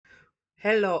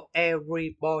Hello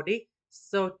everybody.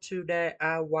 So today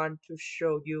I want to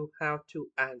show you how to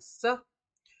answer.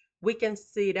 We can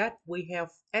see that we have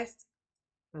x,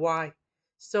 y.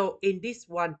 So in this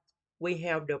one, we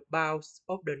have the bounds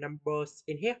of the numbers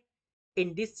in here.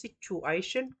 In this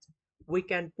situation, we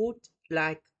can put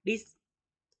like this.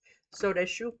 So there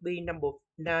should be number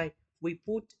 9. We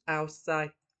put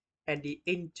outside and the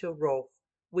interval.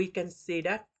 We can see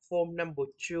that from number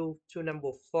 2 to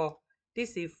number 4.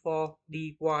 This is for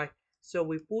dy. So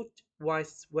we put y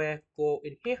square go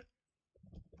in here.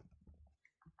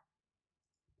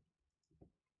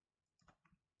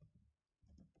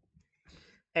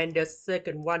 And the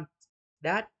second one,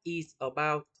 that is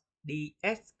about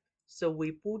dx. So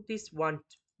we put this one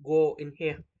go in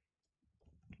here.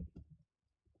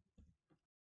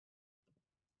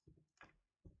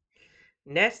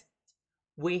 Next,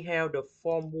 we have the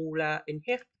formula in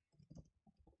here.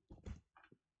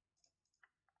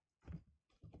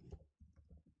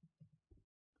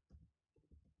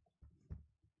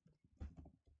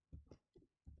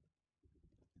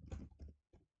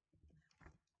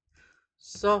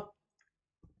 So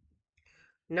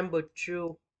number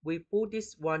 2, we put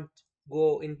this one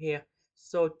go in here.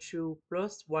 So 2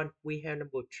 plus 1, we have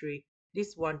number 3.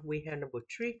 This one, we have number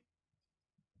 3.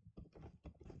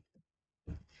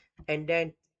 And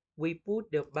then we put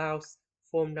the bounds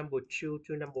from number 2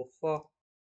 to number 4.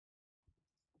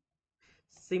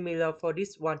 Similar for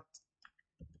this one.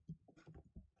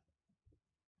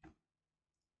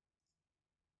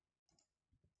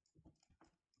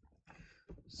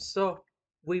 So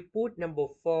we put number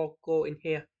 4 go in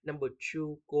here, number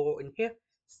 2 go in here.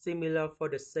 Similar for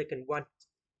the second one.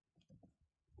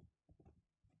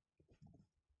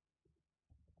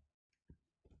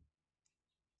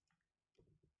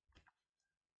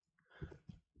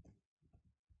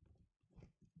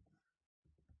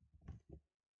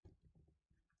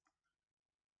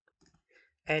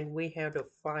 And we have the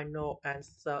final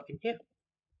answer in here.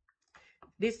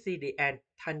 This is the end.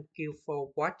 Thank you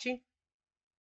for watching.